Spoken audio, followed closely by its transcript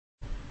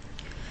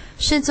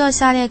试做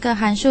下列各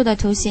函数的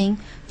图形。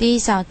第一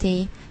小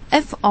题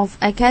f of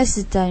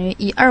x 等于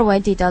以2为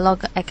底的 log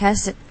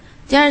x。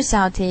第二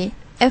小题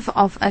f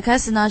of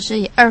x 呢是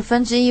以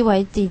1/2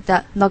为底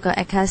的 log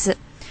x。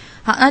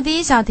好，那第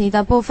一小题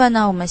的部分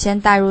呢，我们先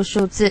代入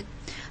数字。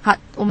好，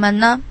我们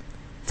呢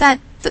在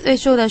对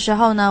数的时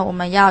候呢，我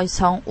们要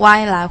从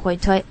y 来回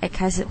推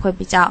x 会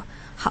比较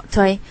好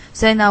推，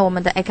所以呢，我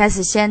们的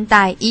x 先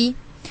代1。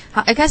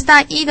好 ，x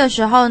代1的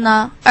时候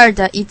呢，2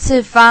的一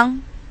次方。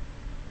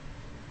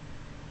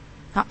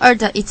好，2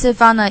的一次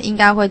方呢，应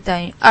该会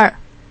等于2。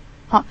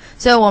好，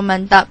所以我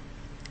们的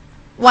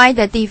y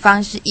的地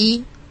方是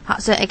1。好，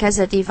所以 x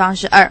的地方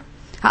是2。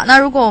好，那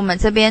如果我们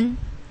这边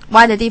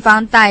y 的地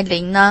方带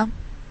0呢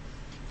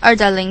，2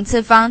的0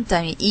次方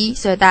等于1，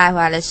所以带回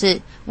来的是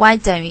y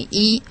等于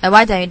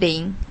1，y 等于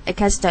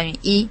0，x 等于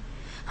1。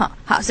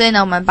好，所以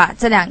呢，我们把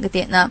这两个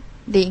点呢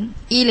，0、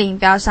10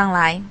标上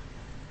来，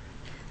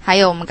还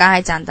有我们刚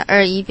才讲的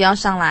21标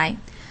上来。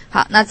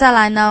好，那再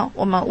来呢，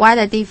我们 y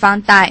的地方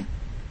带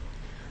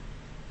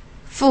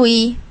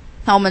-1，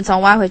那我们从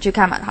y 回去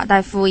看嘛，好，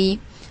带-1。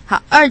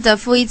好，2的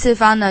-1次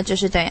方呢，就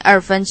是等于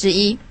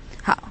1/2。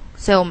好，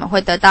所以我们会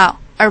得到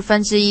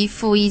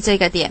1/2-1这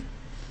个点。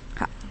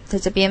好，在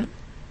这边。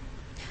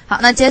好，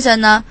那接着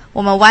呢，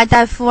我们 y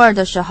带-2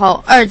的时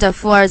候，2的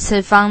-2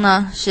次方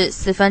呢是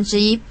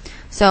1/4，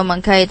所以我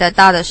们可以得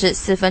到的是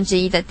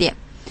1/4的点。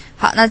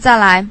好，那再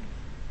来，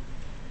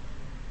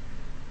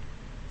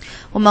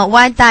我们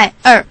y 带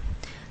2。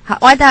好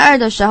 ，y 带2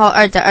的时候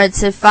，2的2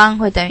次方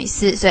会等于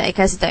4，所以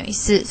x 等于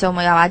4，所以我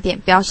们要把点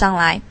标上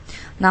来。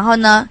然后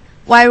呢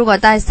 ，y 如果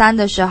带3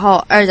的时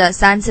候，2的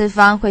3次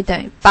方会等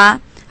于8。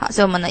好，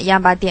所以我们呢一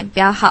样把点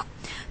标好。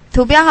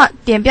图标好，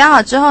点标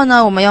好之后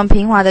呢，我们用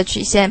平滑的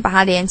曲线把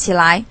它连起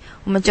来，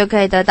我们就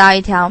可以得到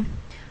一条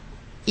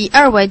以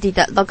2为底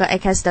的 log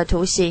x 的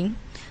图形。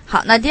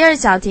好，那第二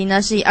小题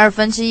呢是以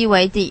1/2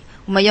为底，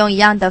我们用一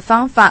样的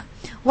方法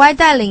 ，y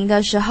带0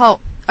的时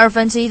候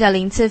，1/2的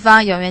0次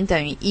方永远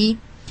等于1。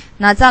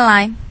那再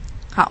来，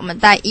好，我们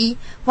带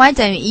1，y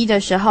等于1的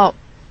时候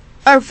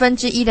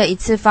，1/2的一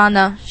次方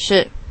呢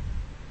是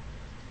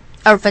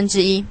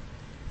1/2，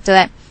对不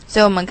对？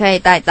所以我们可以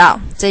带到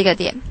这个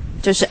点，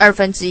就是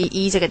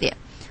1/2这个点。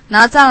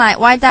然后再来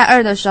y 带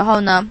2的时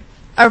候呢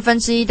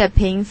，1/2的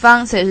平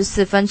方，所以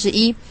是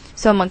1/4，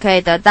所以我们可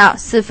以得到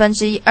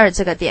2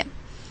这个点。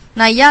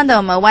那一样的，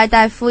我们 y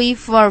带-1、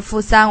-2、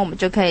-3，我们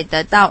就可以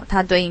得到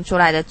它对应出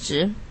来的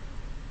值。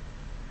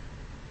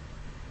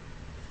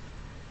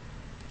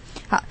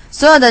好，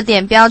所有的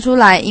点标出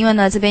来，因为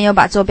呢这边又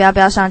把坐标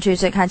标上去，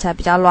所以看起来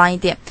比较乱一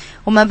点。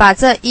我们把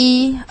这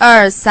1、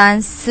2、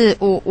3、4、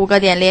5个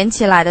点连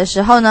起来的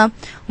时候呢，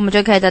我们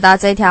就可以得到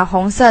这条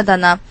红色的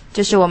呢，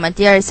就是我们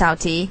第二小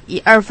题以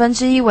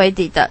1/2为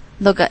底的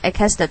log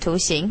x 的图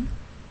形。